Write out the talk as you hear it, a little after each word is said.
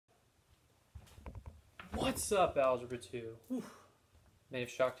What's up, Algebra 2? Whew. May have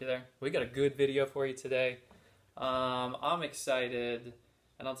shocked you there. We got a good video for you today. I'm excited,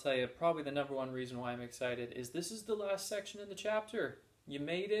 and I'll tell you, probably the number one reason why I'm excited is this is the last section in the chapter. You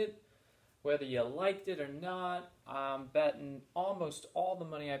made it, whether you liked it or not. I'm betting almost all the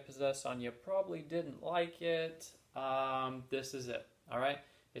money I possess on you probably didn't like it. This is it, all right?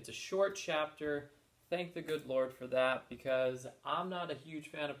 It's a short chapter. Thank the good Lord for that, because I'm not a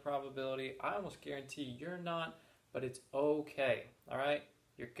huge fan of probability. I almost guarantee you're not, but it's okay, all right?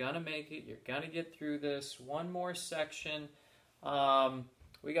 You're going to make it. You're going to get through this. One more section.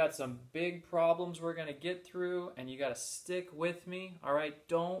 We got some big problems we're going to get through, and you got to stick with me, all right?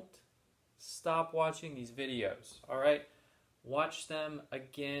 Don't stop watching these videos, all right? Watch them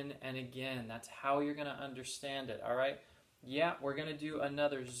again and again. That's how you're going to understand it, all right? Yeah, we're going to do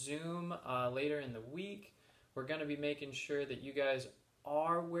another Zoom later in the week. We're going to be making sure that you guys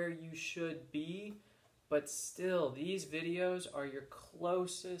are where you should be, but still, these videos are your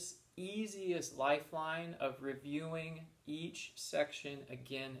closest, easiest lifeline of reviewing each section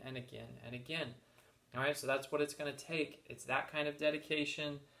again and again and again. All right, so that's what it's going to take. It's that kind of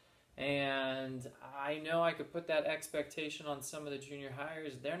dedication, and I know I could put that expectation on some of the junior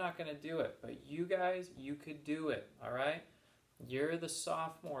hires. They're not going to do it, but you guys, you could do it, all right? You're the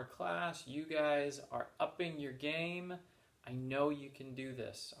sophomore class. You guys are upping your game. I know you can do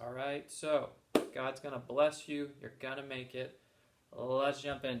this, all right? So God's going to bless you. You're going to make it. Let's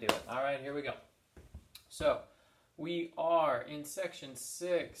jump into it. All right, here we go. So we are in section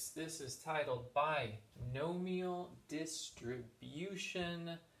 6. This is titled Binomial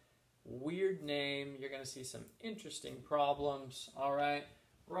Distribution. Weird name. You're going to see some interesting problems, all right?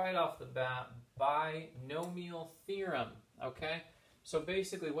 Right off the bat, binomial theorem. Okay, so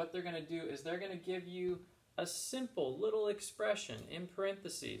basically what they're going to do is they're going to give you a simple little expression in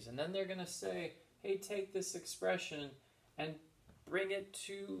parentheses, and then they're going to say, hey, take this expression and bring it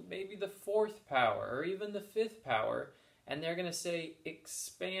to maybe the 4th power or even the 5th power, and they're going to say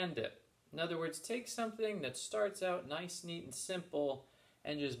expand it. In other words, take something that starts out nice, neat, and simple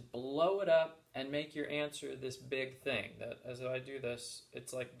and just blow it up and make your answer this big thing. That as I do this,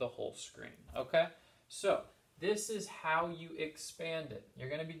 it's like the whole screen. Okay, so this is how you expand it. You're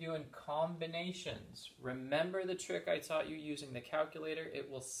going to be doing combinations. Remember the trick I taught you using the calculator? It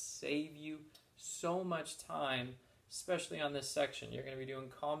will save you so much time, especially on this section. You're going to be doing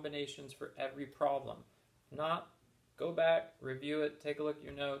combinations for every problem. If not, go back, review it, take a look at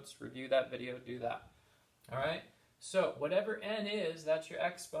your notes, review that video, do that. All right? So whatever n is, that's your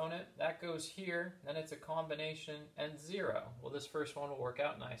exponent. That goes here. Then it's a combination and 0. Well, this first one will work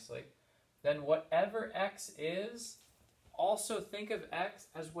out nicely. Then whatever x is, also think of x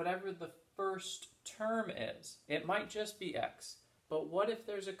as whatever the first term is. It might just be x, but what if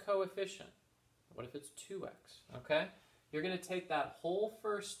there's a coefficient? What if it's 2x, okay? You're going to take that whole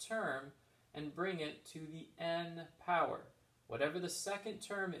first term and bring it to the n power. Whatever the second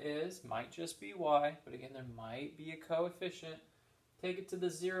term is, might just be y, but again, there might be a coefficient. Take it to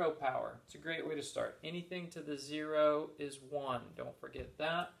the 0 power. It's a great way to start. Anything to the 0 is 1. Don't forget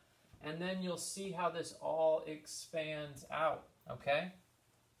that. And then you'll see how this all expands out, okay?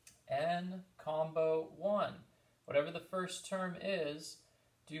 N combo 1. Whatever the first term is,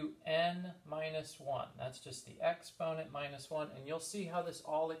 do n minus 1. That's just the exponent minus 1, and you'll see how this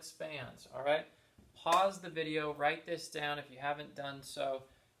all expands, all right? Pause the video, write this down if you haven't done so,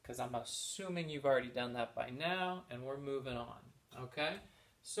 because I'm assuming you've already done that by now, and we're moving on, okay?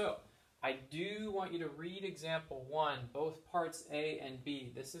 So I do want you to read example 1, both parts A and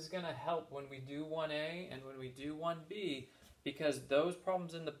B. This is going to help when we do 1A and when we do 1B, because those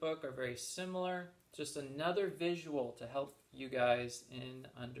problems in the book are very similar. Just another visual to help you guys in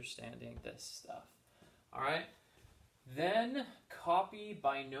understanding this stuff. All right? Then copy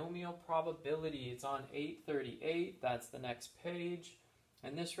binomial probability. It's on 838. That's the next page.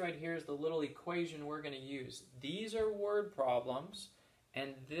 And this right here is the little equation we're going to use. These are word problems.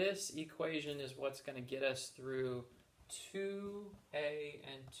 And this equation is what's going to get us through 2A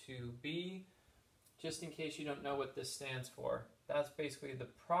and 2B. Just in case you don't know what this stands for, that's basically the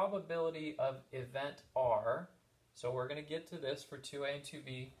probability of event R. So we're going to get to this for 2A and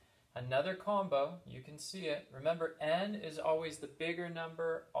 2B. Another combo, you can see it. Remember, N is always the bigger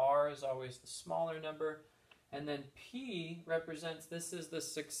number, R is always the smaller number. And then P represents, this is the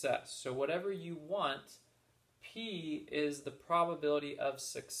success. So whatever you want, P is the probability of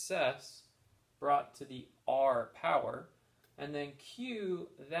success brought to the R power. And then Q,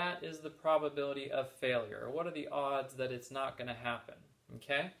 that is the probability of failure. What are the odds that it's not going to happen?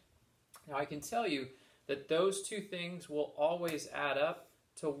 Okay? Now I can tell you that those two things will always add up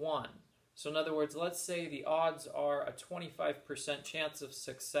to 1. So in other words, let's say the odds are a 25% chance of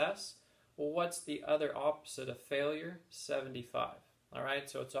success. Well, what's the other opposite of failure? 75. All right,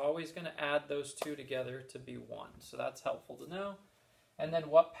 so it's always going to add those two together to be 1. So that's helpful to know. And then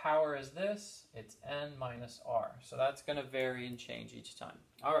what power is this? It's n minus r. So that's going to vary and change each time.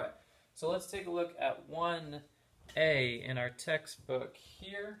 All right, so let's take a look at 1a in our textbook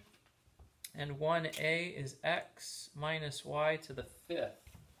here. And 1a is x minus y to the 5th.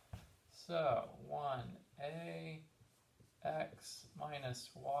 So 1a x minus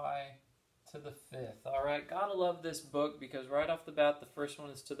y to the 5th. All right, gotta love this book because right off the bat, the first one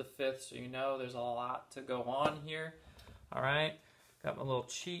is to the 5th, so you know there's a lot to go on here. All right, got my little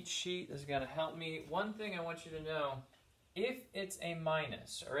cheat sheet. This is gonna help me. One thing I want you to know, if it's a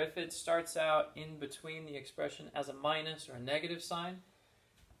minus, or if it starts out in between the expression as a minus or a negative sign,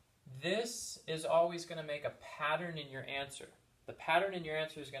 this is always going to make a pattern in your answer. The pattern in your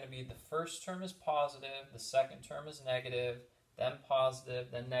answer is going to be the first term is positive, the second term is negative, then positive,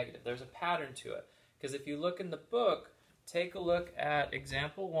 then negative. There's a pattern to it. Because if you look in the book, take a look at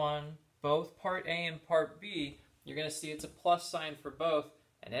example 1, both part A and part B, you're going to see it's a plus sign for both,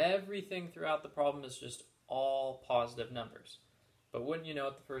 and everything throughout the problem is just all positive numbers. But wouldn't you know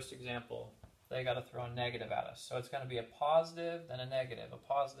it, the first example, they got to throw a negative at us. So it's going to be a positive, then a negative, a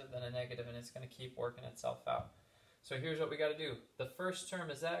positive, then a negative, and it's going to keep working itself out. So here's what we got to do. The first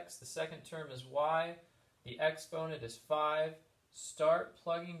term is x, the second term is y, the exponent is 5. Start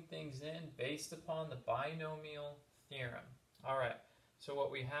plugging things in based upon the binomial theorem. All right, so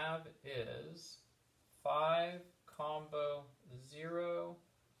what we have is 5 combo 0,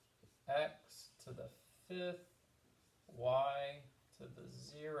 x to the 5th, y to the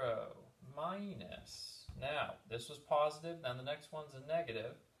 0. Minus, now this was positive, then the next one's a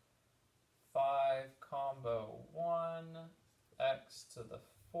negative, 5 combo 1, x to the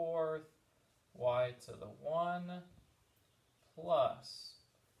 4th, y to the 1, plus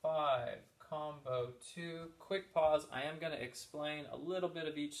 5 combo 2. Quick pause, I am going to explain a little bit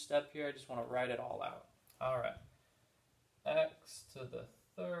of each step here, I just want to write it all out. Alright, x to the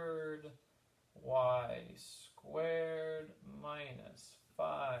 3rd, y squared minus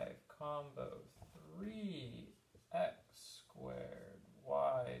 5 combo 3x squared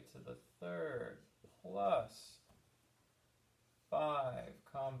y to the 3rd plus 5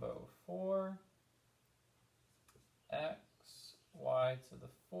 combo 4 x y to the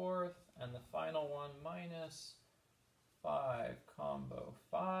 4th, and the final one minus 5 combo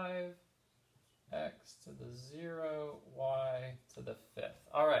 5 x to the 0 y to the 5th.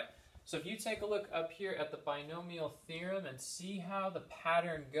 All right. So if you take a look up here at the binomial theorem and see how the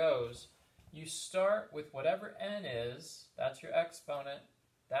pattern goes, you start with whatever n is, that's your exponent,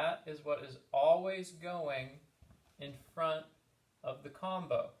 that is what is always going in front of the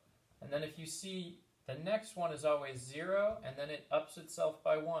combo. And then if you see the next one is always 0, and then it ups itself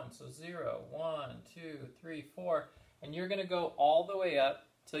by 1. So 0, 1, 2, 3, 4, and you're going to go all the way up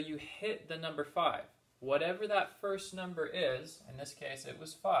till you hit the number 5. Whatever that first number is, in this case it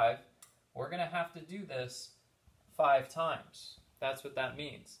was 5, we're going to have to do this 5 times. That's what that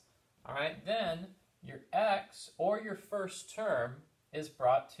means. All right, then your x, or your first term, is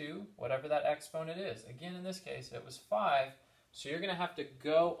brought to whatever that exponent is. Again, in this case, it was 5, so you're going to have to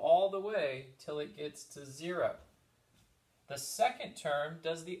go all the way till it gets to 0. The second term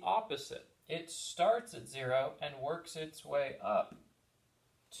does the opposite. It starts at 0 and works its way up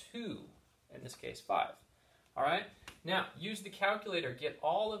to, in this case, 5. All right? Now, use the calculator. Get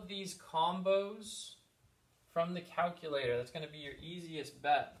all of these combos from the calculator. That's going to be your easiest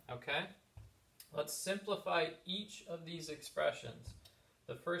bet, okay? Let's simplify each of these expressions.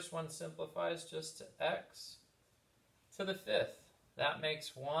 The first one simplifies just to x to the 5th. That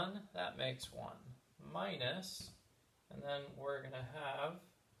makes 1, that makes 1. Minus, and then we're going to have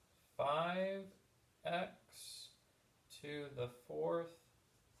 5x to the 4th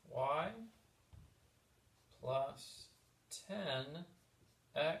y plus 10x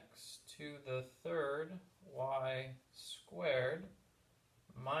to the 3rd y squared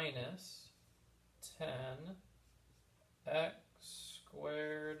minus 10x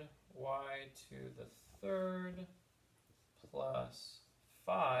squared y to the 3rd plus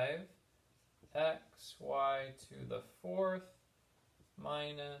 5xy to the 4th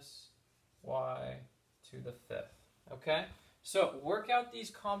minus y to the 5th. Okay? So work out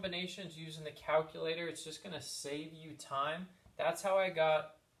these combinations using the calculator. It's just going to save you time. That's how I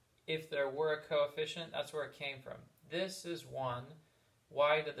got, if there were a coefficient, that's where it came from. This is 1.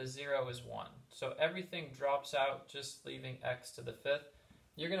 Y to the 0 is 1. So everything drops out, just leaving x to the 5th.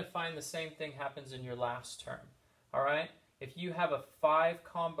 You're going to find the same thing happens in your last term. All right? If you have a 5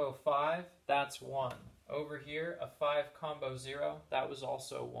 combo 5, that's 1. Over here, a 5 combo 0, that was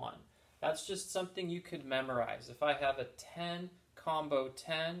also 1. That's just something you could memorize. If I have a 10 combo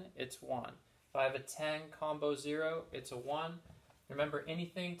 10, it's 1. If I have a 10 combo 0, it's a 1. Remember,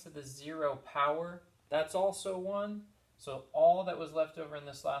 anything to the 0 power, that's also 1. So all that was left over in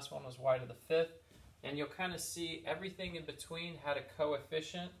this last one was y to the 5th. And you'll kind of see everything in between had a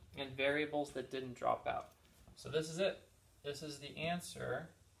coefficient and variables that didn't drop out. So this is it. This is the answer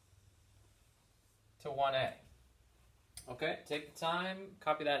to 1A. Okay, take the time,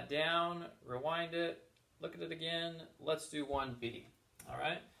 copy that down, rewind it, look at it again. Let's do 1B. All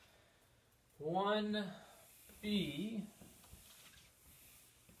right. 1B.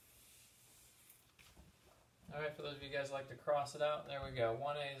 All right, for those of you guys who like to cross it out, there we go.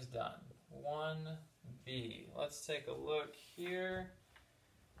 1A is done. 1B. Let's take a look here.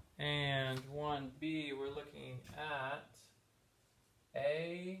 And 1B, we're looking at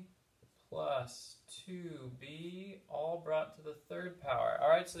A plus 2B, all brought to the 3rd power. All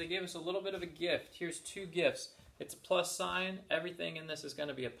right, so they gave us a little bit of a gift. Here's 2 gifts. It's a plus sign. Everything in this is going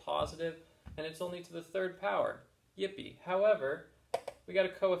to be a positive, and it's only to the 3rd power. Yippee. However, we got a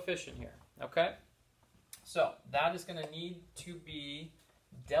coefficient here, okay? So that is going to need to be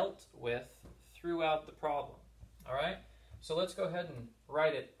dealt with throughout the problem, all right? So let's go ahead and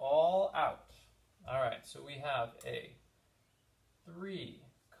write it all out. All right, so we have a 3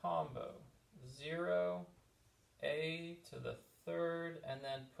 combo 0, A to the 3rd, and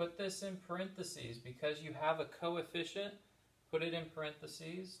then put this in parentheses because you have a coefficient. Put it in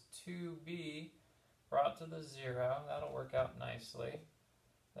parentheses, 2B brought to the 0. That'll work out nicely.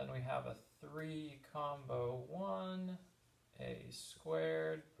 Then we have a 3 combo 1, A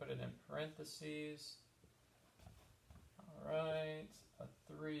squared, put it in parentheses. All right, a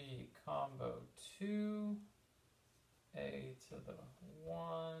 3 combo 2, A to the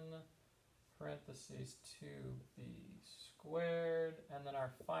 1, parentheses 2B squared, and then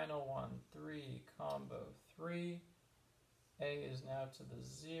our final one, 3 combo 3, A is now to the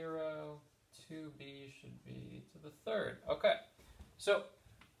 0, 2B should be to the 3rd. Okay, so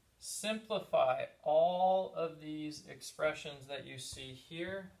simplify all of these expressions that you see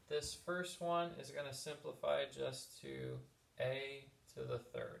here. This first one is going to simplify just to A to the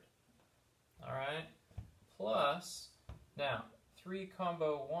 3rd. All right, plus, now 3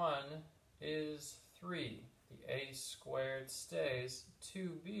 combo 1 is 3. The A squared stays.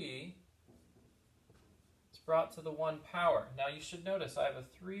 2B is brought to the 1 power. Now you should notice I have a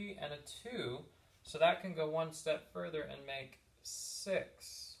 3 and a 2, so that can go one step further and make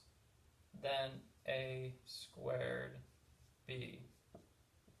 6. Then A squared B.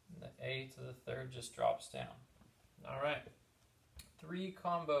 And the A to the 3rd just drops down. All right. 3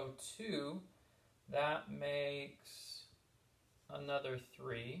 combo 2, that makes another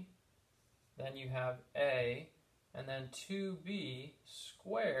 3. Then you have A, and then 2B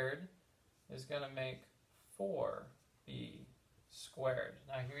squared is going to make 4B squared.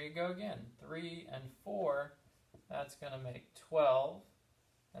 Now here you go again. 3 and 4, that's going to make 12.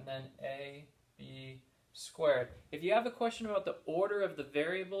 And then A, B squared. If you have a question about the order of the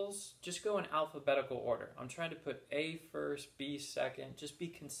variables, just go in alphabetical order. I'm trying to put A first, B second. Just be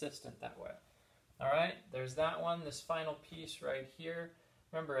consistent that way. All right, there's that one. This final piece right here.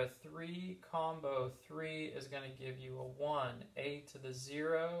 Remember, a 3 combo 3 is going to give you a 1. A to the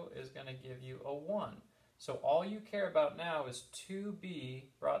 0 is going to give you a 1. So all you care about now is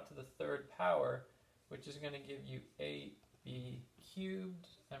 2B brought to the 3rd power, which is going to give you 8B cubed,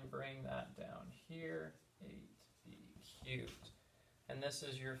 and bring that down here, 8B cubed. And this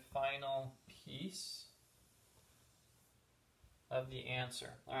is your final piece of the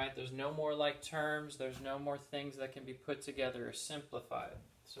answer. All right, there's no more like terms, there's no more things that can be put together or simplified.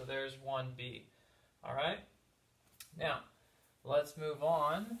 So there's 1B. All right, now let's move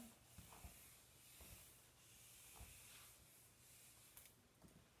on.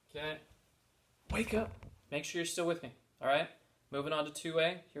 Okay, wake up. Make sure you're still with me. All right, moving on to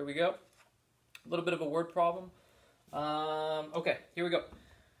 2A. Here we go. A little bit of a word problem. Okay, here we go.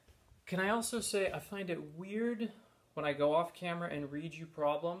 Can I also say I find it weird when I go off camera and read you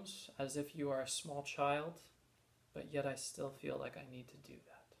problems as if you are a small child, but yet I still feel like I need to do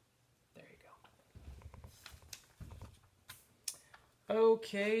that. There you go.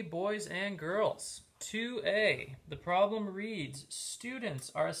 Okay, boys and girls. 2A. The problem reads,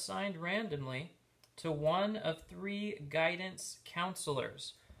 students are assigned randomly to one of 3 guidance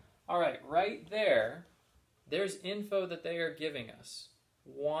counselors. All right, right there, there's info that they are giving us.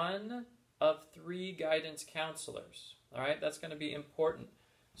 One of 3 guidance counselors. All right, that's going to be important.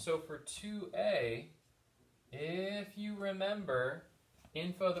 So for 2A, if you remember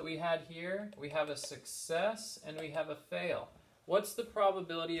info that we had here, we have a success and we have a fail. What's the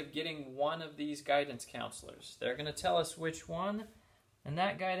probability of getting one of these guidance counselors? They're going to tell us which one, and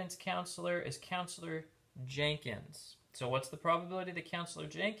that guidance counselor is Counselor Jenkins. So what's the probability that Counselor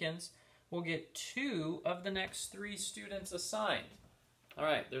Jenkins will get 2 of the next 3 students assigned? All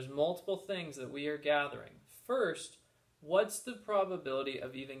right, there's multiple things that we are gathering. First, what's the probability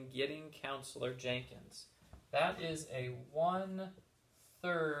of even getting Counselor Jenkins? That is a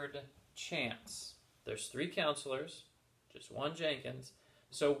 1/3 chance. There's 3 counselors, just 1 Jenkins.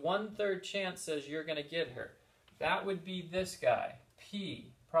 So 1/3 chance says you're going to get her. That would be this guy,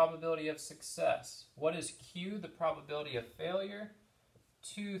 P, probability of success. What is Q, the probability of failure?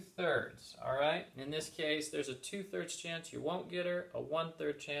 2/3, all right? In this case, there's a 2/3 chance you won't get her, a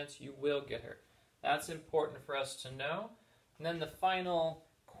 1/3 chance you will get her. That's important for us to know. And then the final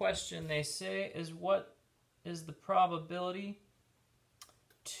question they say is, what is the probability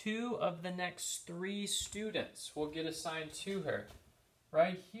 2 of the next 3 students will get assigned to her?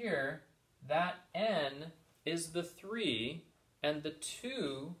 Right here, that N is the 3, and the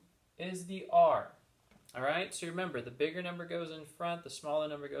 2 is the R. All right, so remember, the bigger number goes in front, the smaller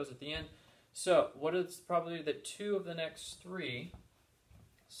number goes at the end. So what is the probability that 2 of the next 3,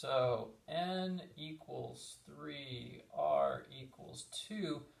 so N equals 3, R equals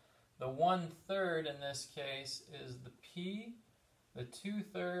 2. The 1/3 in this case is the P. The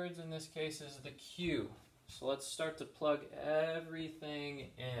 2/3 in this case is the Q. So let's start to plug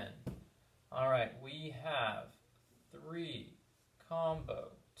everything in. All right, we have 3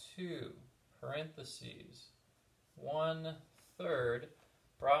 combo 2 parentheses 1/3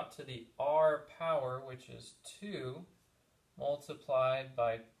 brought to the R power, which is 2, multiplied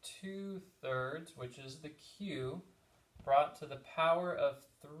by 2/3, which is the Q, brought to the power of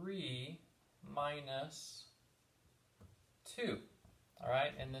 3 minus 2. All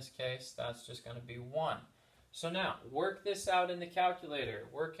right, in this case, that's just going to be 1. So now, work this out in the calculator.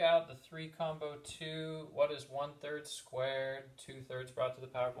 Work out the 3 combo 2. What is 1/3 squared? 2/3 brought to the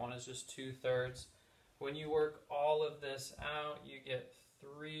power of 1 is just 2/3. When you work all of this out, you get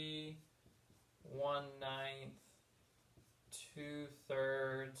 3, 1/9,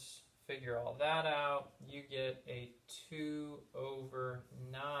 2/3. Figure all that out. You get a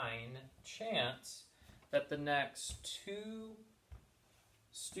 2/9 chance that the next 2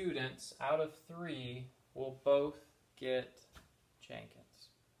 students out of 3 will both get Jenkins.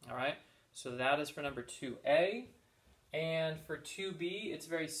 All right, so that is for number 2A. And for 2B, it's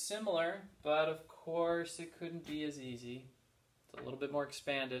very similar, but of course it couldn't be as easy. It's a little bit more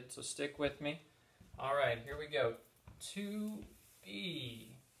expanded, so stick with me. All right, here we go.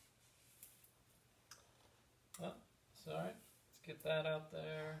 2B. Oh, sorry. Let's get that out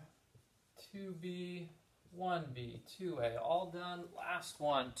there. 2B, 1B, 2A. All done. Last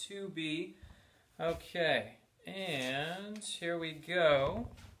one, 2B. Okay, and here we go.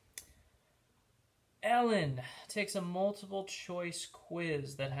 Ellen takes a multiple choice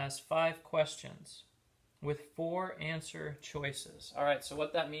quiz that has 5 questions with 4 answer choices. All right, so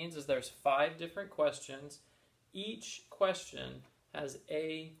what that means is there's 5 different questions. Each question has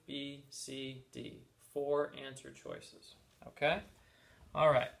A, B, C, D. 4 answer choices. Okay? All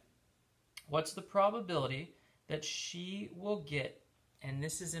right. What's the probability that she will get, and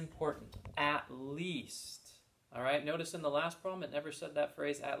this is important, at least? All right? Notice in the last problem it never said that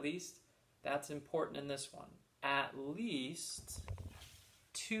phrase, at least. That's important in this one. At least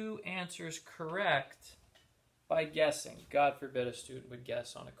 2 answers correct by guessing. God forbid a student would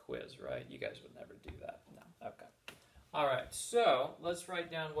guess on a quiz, right? You guys would never do that. No. Okay. All right. So let's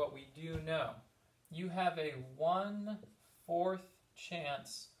write down what we do know. You have a 1/4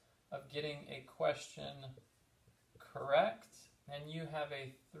 chance of getting a question correct, and you have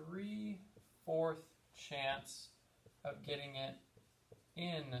a 3/4 chance of getting it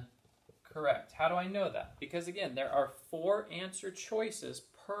incorrect. How do I know that? Because again, there are 4 answer choices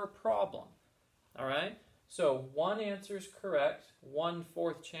per problem. All right? So 1 answer is correct,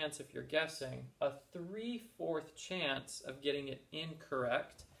 1/4 chance if you're guessing, a 3/4 chance of getting it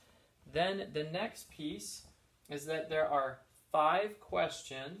incorrect. Then the next piece is that there are 5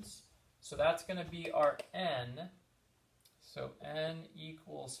 questions, so that's going to be our N. So N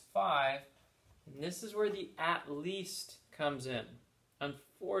equals 5. And this is where the at least comes in.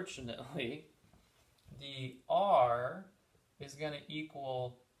 Unfortunately, the R is going to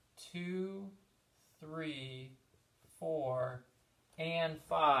equal 2, 3, 4, and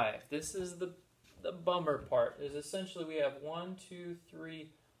 5. This is the bummer part, is essentially we have 1, 2,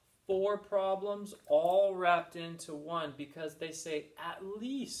 3, 4 problems all wrapped into one because they say at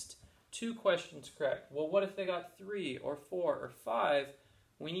least 2 questions correct. Well, what if they got 3 or 4 or 5?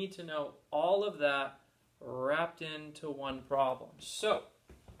 We need to know all of that wrapped into one problem. So,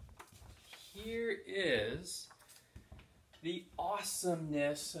 here is the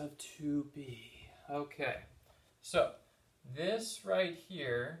awesomeness of 2b. Okay, so this right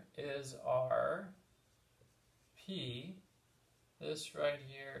here is our P. This right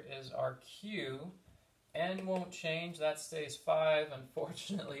here is our Q. N won't change, that stays 5.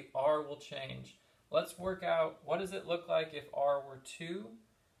 Unfortunately, R will change. Let's work out, what does it look like if R were 2?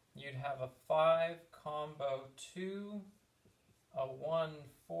 You'd have a 5 combo 2, a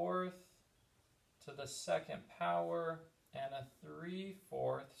 1/4 to the 2nd power, and a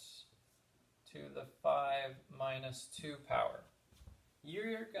 3/4 to the 5 minus 2 power.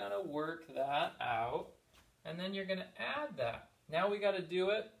 You're going to work that out, and then you're going to add that. Now we got to do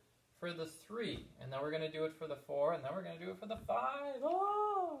it for the 3, and then we're going to do it for the 4, and then we're going to do it for the 5.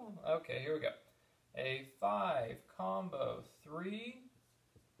 Oh! Okay, here we go. A 5 combo 3,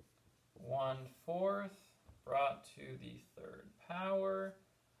 1/4 brought to the 3rd power,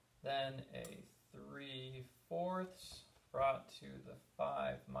 then a 3/4 brought to the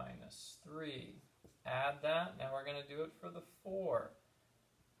 5 minus 3. Add that. Now we're going to do it for the 4.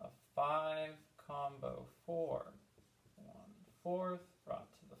 A 5 combo 4. 1/4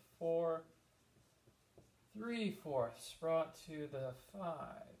 brought to the 4. 3/4 brought to the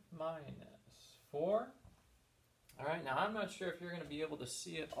 5 minus 4. All right, now I'm not sure if you're going to be able to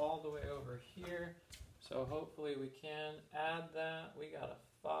see it all the way over here. So hopefully we can add that. We got a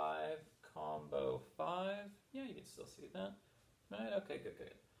 5 combo 5. Yeah, you can still see that. Right, okay, good,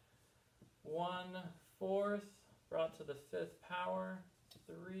 good. 1/4 brought to the 5th power.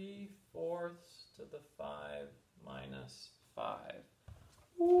 3/4 to the 5 minus 5.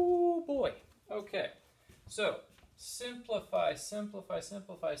 Ooh, boy. Okay, so simplify, simplify,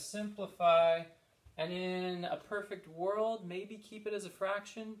 simplify, simplify. And in a perfect world, maybe keep it as a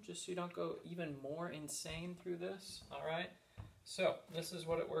fraction, just so you don't go even more insane through this, all right? So this is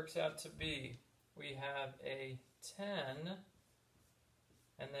what it works out to be. We have a 10,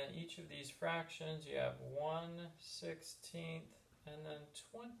 and then each of these fractions, you have 1/16, and then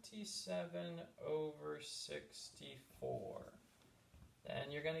 27/64.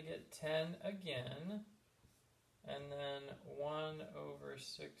 Then you're going to get 10 again, and then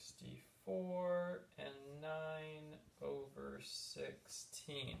 1/64, and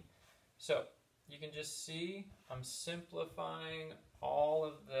 9/16. So you can just see I'm simplifying all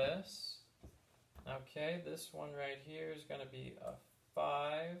of this. Okay, this one right here is going to be a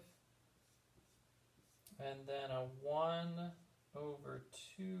 5, and then a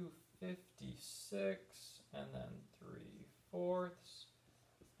 1/256, and then 3/4.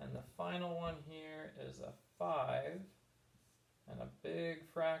 And the final one here is a 5, and a big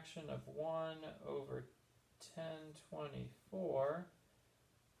fraction of 1/1024,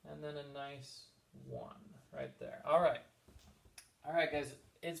 and then a nice 1 right there. All right, guys,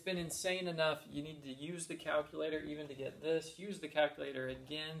 it's been insane enough. You need to use the calculator even to get this. Use the calculator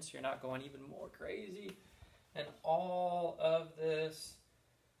again so you're not going even more crazy. And all of this.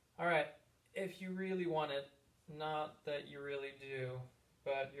 All right, if you really want it, not that you really do,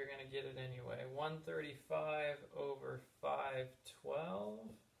 but you're going to get it anyway.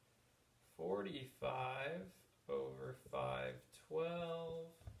 135/512,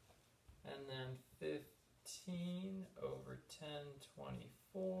 45/512, and then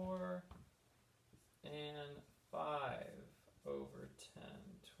 15/1024, and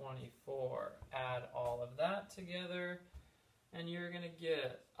 5/1024. Add all of that together, and you're going to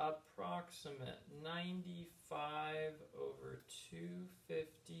get approximate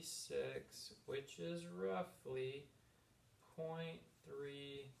 95/256, which is roughly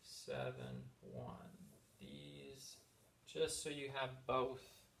 0.371. These, just so you have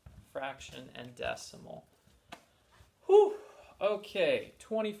both fraction and decimal. Whew! Okay,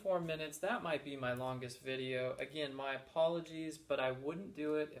 24 minutes. That might be my longest video. Again, my apologies, but I wouldn't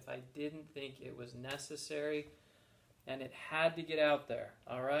do it if I didn't think it was necessary. And it had to get out there,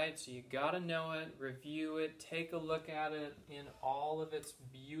 all right? So you got to know it, review it, take a look at it in all of its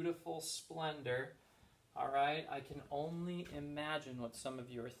beautiful splendor, all right? I can only imagine what some of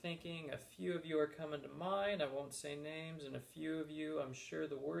you are thinking. A few of you are coming to mind. I won't say names. And a few of you, I'm sure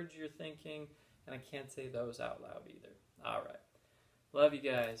the words you're thinking, and I can't say those out loud either. All right. Love you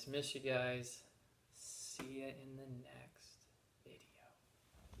guys. Miss you guys. See you in the next.